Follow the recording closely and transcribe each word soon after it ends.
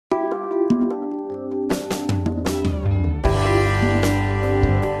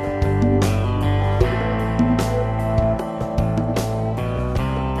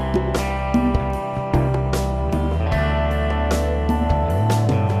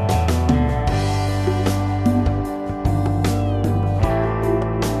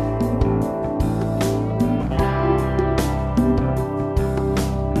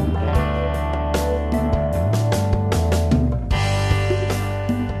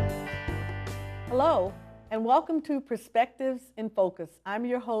and welcome to Perspectives in Focus. I'm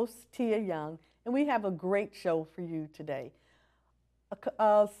your host, Tia Young, and we have a great show for you today.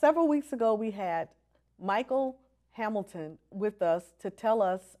 Several weeks ago, we had Michael Hamilton with us to tell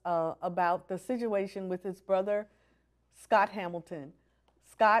us about the situation with his brother, Scott Hamilton.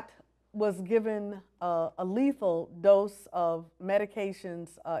 Scott was given a lethal dose of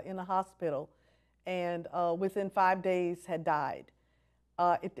medications in a hospital, and within 5 days had died.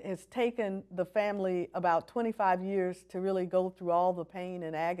 It has taken the family about 25 years to really go through all the pain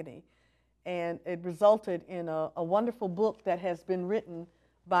and agony, and it resulted in a wonderful book that has been written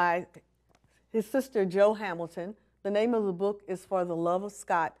by his sister, Jo Hamilton. The name of the book is For the Love of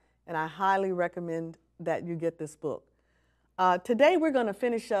Scott, and I highly recommend that you get this book. Today we're going to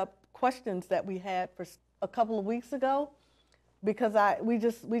finish up questions that we had for a couple of weeks ago, because we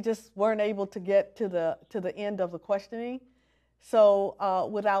just weren't able to get to the end of the questioning. So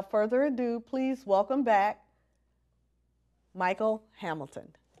without further ado, please welcome back Michael Hamilton.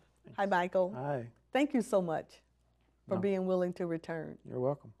 Thanks. Hi, Michael. Hi. Thank you so much for being willing to return. You're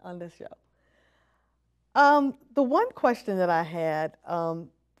welcome. On this show. The one question that I had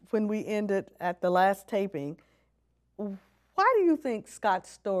when we ended at the last taping, why do you think Scott's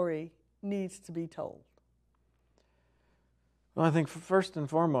story needs to be told? Well, I think first and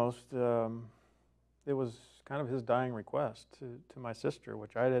foremost, it was kind of his dying request to my sister,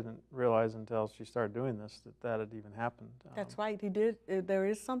 which I didn't realize until she started doing this, that had even happened. That's right, he did. There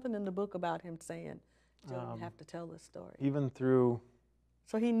is something in the book about him saying, you don't have to tell this story. Even through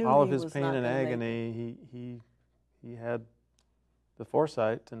so he knew all of he his was pain not and gonna make agony, he had the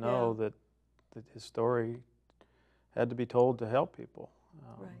foresight to know that his story had to be told to help people.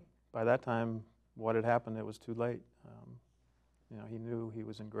 Right. By that time, what had happened, it was too late. He knew he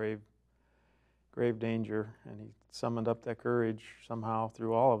was in grave danger, and he summoned up that courage somehow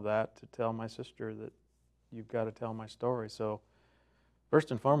through all of that to tell my sister that you've got to tell my story. So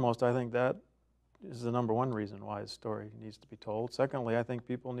first and foremost, I think that is the number one reason why his story needs to be told. Secondly, I think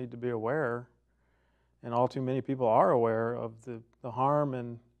people need to be aware, and all too many people are aware of the harm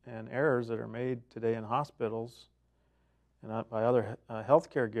and errors that are made today in hospitals and by other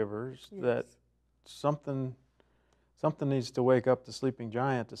healthcare givers. Yes. That something needs to wake up the sleeping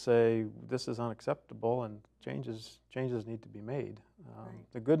giant to say this is unacceptable and changes need to be made.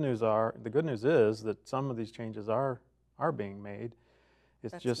 Right. The good news is that some of these changes are being made.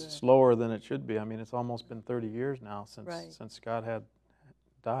 It's That's just good. slower than it should be. I mean, it's almost been 30 years now since Scott had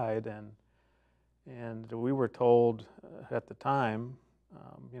died, and we were told at the time,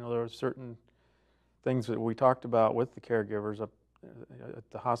 there were certain things that we talked about with the caregivers up at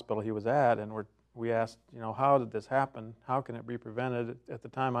the hospital he was at, and we asked, how did this happen? How can it be prevented? At the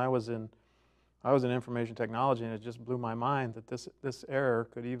time, I was in information technology, and it just blew my mind that this error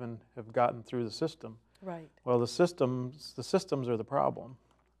could even have gotten through the system. Right. Well, the systems are the problem.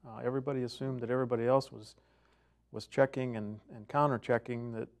 Everybody assumed that everybody else was checking and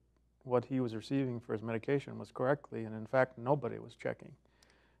counter-checking that what he was receiving for his medication was correctly, and in fact, nobody was checking.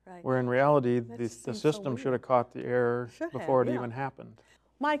 Right. Where in reality, That the seems so system should have caught the error before it even happened.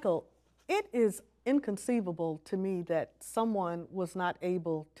 Michael, it is inconceivable to me that someone was not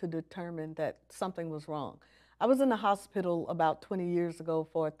able to determine that something was wrong. I was in the hospital about 20 years ago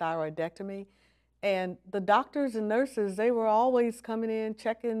for a thyroidectomy, and the doctors and nurses, they were always coming in,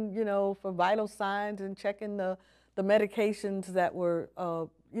 checking, for vital signs and checking the medications that were,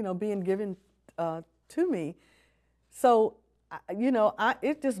 being given to me. So,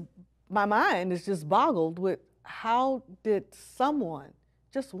 my mind is just boggled with how did someone,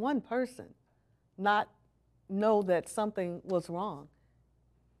 just one person, not know that something was wrong?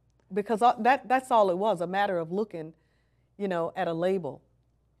 Because that's all it was, a matter of looking, at a label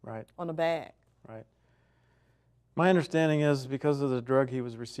on a bag. Right. My understanding is because of the drug he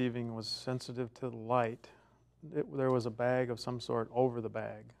was receiving was sensitive to the light, there was a bag of some sort over the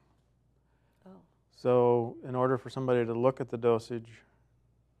bag. Oh. So in order for somebody to look at the dosage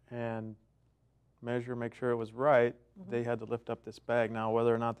and make sure it was right, they had to lift up this bag. Now,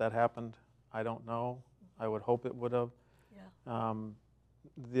 whether or not that happened, I don't know. I would hope it would have. Yeah.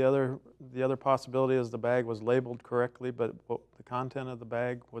 The other possibility is the bag was labeled correctly, but the content of the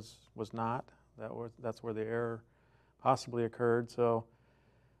bag was not. That's where the error possibly occurred. So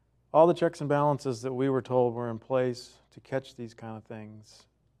all the checks and balances that we were told were in place to catch these kind of things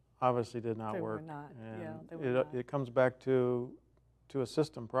obviously did not work. They were not. And Yeah, they were not. It comes back to a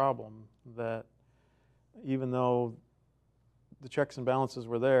system problem that even though the checks and balances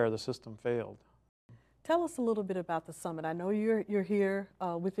were there, the system failed. Tell us a little bit about the summit. I know you're here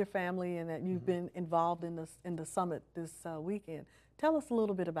with your family, and that you've been involved in the summit this weekend. Tell us a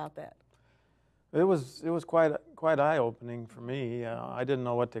little bit about that. It was quite eye-opening for me. I didn't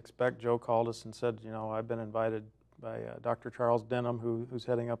know what to expect. Joe called us and said, you know, I've been invited by Dr. Charles Denham, who's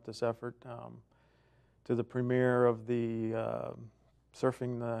heading up this effort, to the premiere of the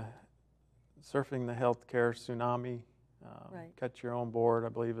Surfing the Healthcare Tsunami. Right. Catch Your Own Board, I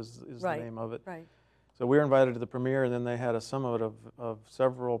believe is Right. the name of it. Right. So we were invited to the premiere, and then they had a summit of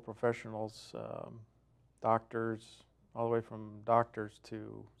several professionals, doctors, all the way from doctors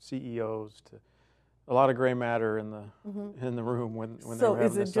to CEOs to a lot of gray matter in the room when they So were having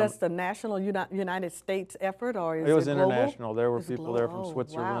is this it summit. just a national United States effort, or is It was global? international. There were Is it people there from Oh,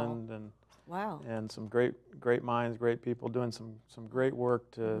 Switzerland wow. and some great minds, great people doing some great work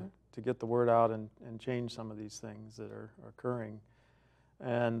to get the word out and change some of these things that are occurring.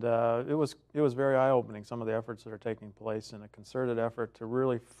 And it was very eye-opening, some of the efforts that are taking place in a concerted effort to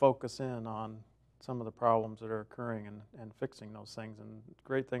really focus in on some of the problems that are occurring and fixing those things. And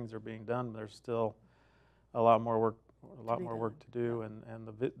great things are being done. There's still a lot more work to do. And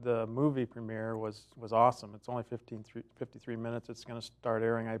the movie premiere was awesome. It's only 53 minutes. It's going to start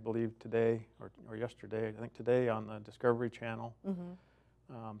airing, I believe, today or yesterday. I think today on the Discovery Channel.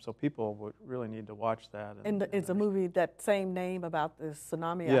 So people would really need to watch that. And it's a movie that same name about the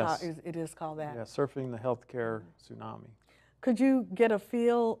tsunami? Yes. It is called that? Yeah, Surfing the Healthcare Tsunami. Could you get a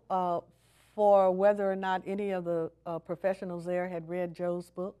feel for whether or not any of the professionals there had read Joe's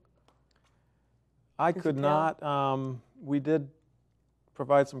book? I Could could you not. We did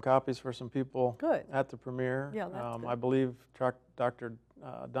provide some copies for some people Good. at the premiere. Yeah, that's good. I believe Dr.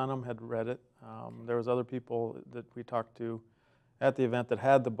 Dunham had read it. There was other people that we talked to at the event that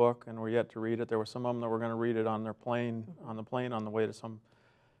had the book and were yet to read it. There were some of them that were going to read it on their plane, on the way to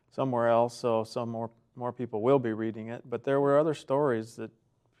somewhere else. So some more people will be reading it. But there were other stories that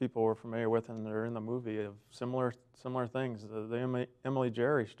people were familiar with and that are in the movie of similar things. The Emily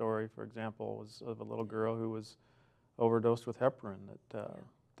Jerry story, for example, was of a little girl who was overdosed with heparin that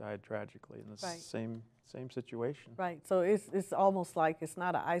died tragically in the same situation. Right. So it's almost like it's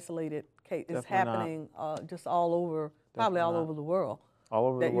not an isolated case. It's Definitely not. happening just all over, probably all over the world. All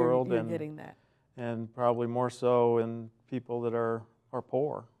over the world, you're getting that. And probably more so in people that are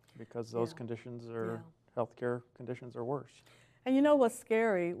poor, because those conditions healthcare conditions are worse. And you know what's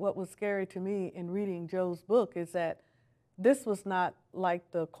scary? What was scary to me in reading Joe's book is that this was not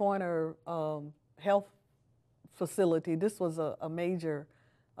like the corner health facility. This was a major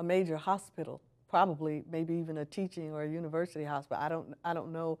hospital, probably maybe even a teaching or a university hospital. I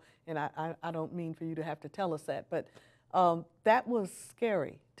don't know, and I don't mean for you to have to tell us that, but that was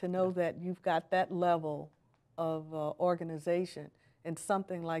scary to know that you've got that level of organization and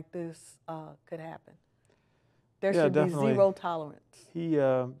something like this could happen. There should be zero tolerance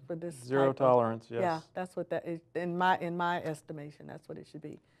for this. Zero tolerance, yes. Yeah, that's what that is. In my estimation, that's what it should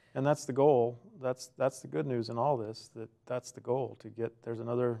be. And that's the goal. That's the good news in all this. That's the goal to get. There's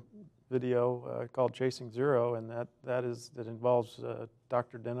another video called Chasing Zero, and that involves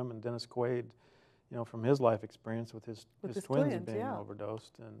Dr. Denham and Dennis Quaid, you know, from his life experience with his twins being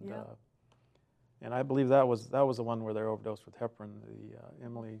overdosed, and I believe that was the one where they overdosed with heparin. The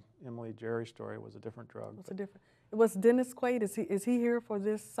Emily Jerry story was a different drug. It was Dennis Quaid. Is he here for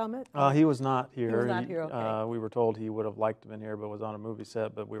this summit? He was not here. He was not here. Okay. We were told he would have liked to have been here, but was on a movie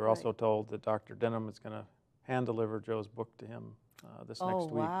set. But we were also told that Dr. Denham is going to hand deliver Joe's book to him this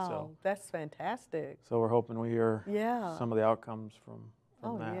next week. Wow, so that's fantastic. So we're hoping we hear some of the outcomes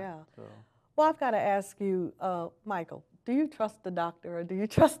from that. Yeah. So. Well, I've got to ask you, Michael, do you trust the doctor or do you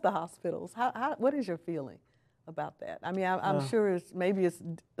trust the hospitals? What is your feeling about that? I mean, I'm sure maybe it's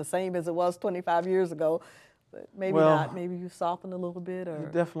the same as it was 25 years ago, but maybe not. Maybe you softened a little bit, or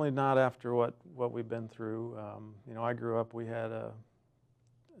definitely not after what we've been through. You know, I grew up. We had I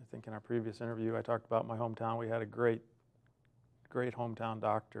think in our previous interview, I talked about my hometown. We had a great hometown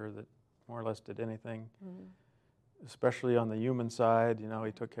doctor that more or less did anything. Especially on the human side, you know,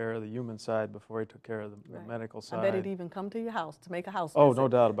 he took care of the human side before he took care of the medical side. I bet he'd even come to your house to make a house visit. Oh, no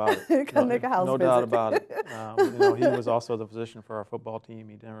doubt about it. Make a house visit. No doubt about it. You know, he was also the physician for our football team.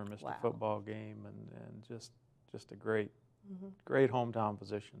 He never missed a football game, and just a great hometown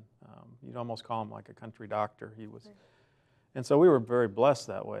physician. You'd almost call him like a country doctor. He was, and so we were very blessed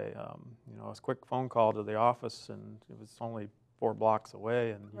that way. You know, it was a quick phone call to the office, and it was only 4 blocks away,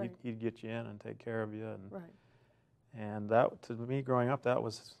 and he'd get you in and take care of you. And, and that, to me, growing up, that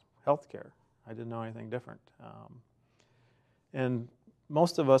was healthcare. I didn't know anything different. And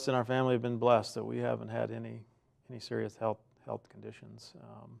most of us in our family have been blessed that we haven't had any serious health conditions.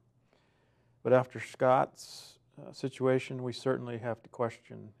 But after Scott's situation, we certainly have to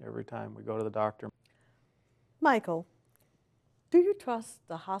question every time we go to the doctor. Michael, Do you trust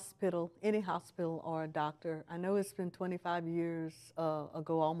the hospital, any hospital or a doctor? I know it's been 25 years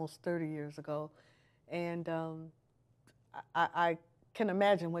ago, almost 30 years ago, and I can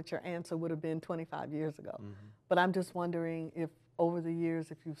imagine what your answer would have been 25 years ago. But I'm just wondering if over the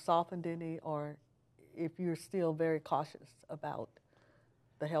years, if you've softened any or if you're still very cautious about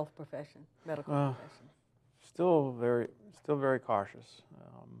the health profession, medical profession. Still very cautious.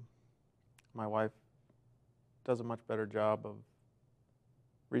 My wife does a much better job of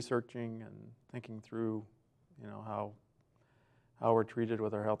researching and thinking through, how we're treated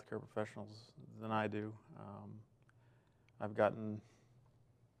with our healthcare professionals than I do. I've gotten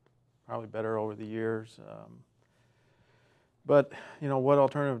probably better over the years. But what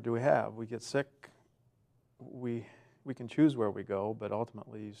alternative do we have? We get sick. We can choose where we go, but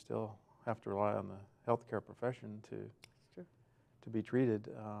ultimately you still have to rely on the healthcare profession to be treated.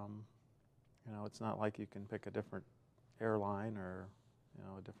 It's not like you can pick a different airline or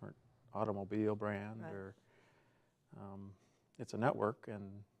a different automobile brand, Right. or it's a network,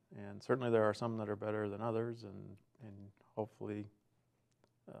 and certainly there are some that are better than others, and hopefully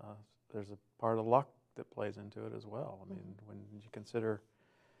there's a part of luck that plays into it as well. I mean, when you consider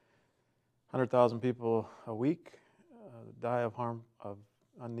 100,000 people a week die of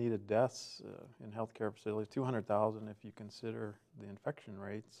unneeded deaths in healthcare facilities, 200,000 if you consider the infection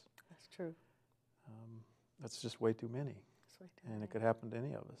rates. That's true. That's just way too many. And it could happen to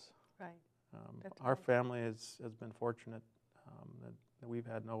any of us. Right. Our family has been fortunate that we've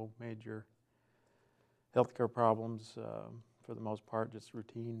had no major healthcare problems for the most part, just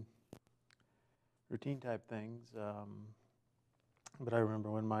routine type things. But I remember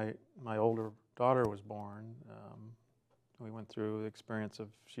when my older daughter was born, we went through the experience of,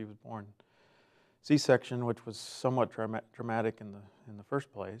 she was born C-section, which was somewhat traumatic in the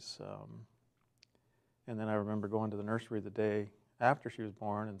first place. And then I remember going to the nursery the day after she was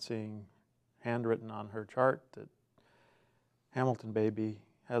born and seeing handwritten on her chart that Hamilton baby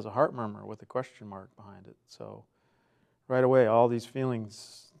has a heart murmur with a question mark behind it. So right away, all these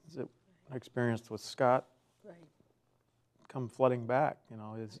feelings that I experienced with Scott come flooding back.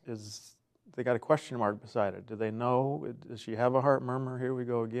 Is they got a question mark beside it? Do they know? Does she have a heart murmur? Here we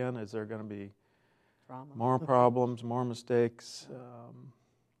go again. Is there going to be Trauma. More problems, more mistakes?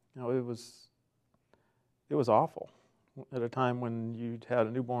 It was awful at a time when you'd had a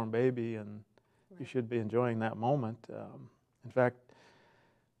newborn baby and you should be enjoying that moment. In fact,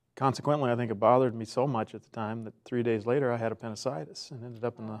 consequently, I think it bothered me so much at the time that 3 days later I had appendicitis and ended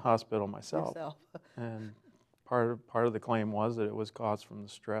up in the hospital myself. And part of the claim was that it was caused from the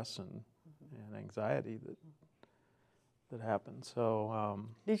stress and anxiety that happened. So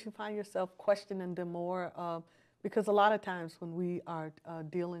did you find yourself questioning them more? Because a lot of times when we are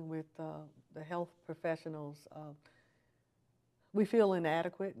dealing with the health professionals, we feel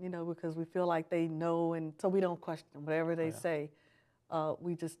inadequate, because we feel like they know, and so we don't question them. Whatever they say,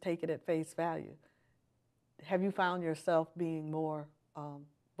 we just take it at face value. Have you found yourself being more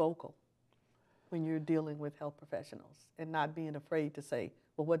vocal when you're dealing with health professionals and not being afraid to say,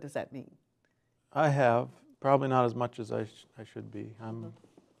 well, what does that mean? I have, probably not as much as I should be. I'm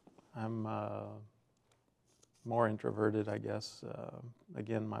more introverted, I guess.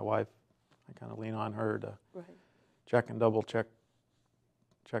 Again, my wife, I kind of lean on her to check and double check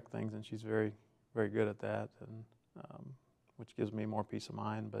things, and she's very, very good at that, and which gives me more peace of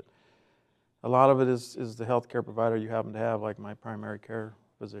mind. But a lot of it is the healthcare provider you happen to have, like my primary care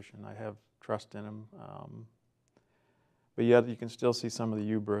physician. I have trust in him, but yet you can still see some of the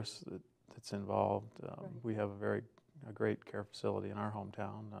hubris that's involved. We have a great care facility in our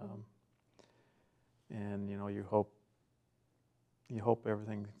hometown, and you hope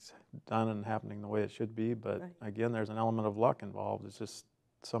everything's done and happening the way it should be. But again, there's an element of luck involved. It's just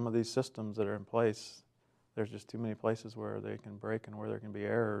some of these systems that are in place, there's just too many places where they can break and where there can be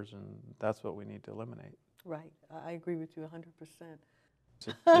errors, and that's what we need to eliminate. Right. I agree with you 100%.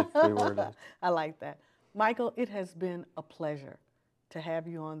 If we were to. I like that. Michael, it has been a pleasure to have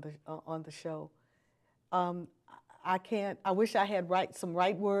you on the show. I wish I had some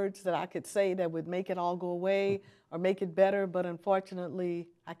right words that I could say that would make it all go away or make it better, but unfortunately,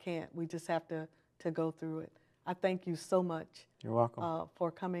 I can't. We just have to go through it. I thank you so much. You're welcome.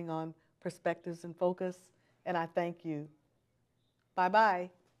 For coming on Perspectives in Focus, and I thank you. Bye-bye.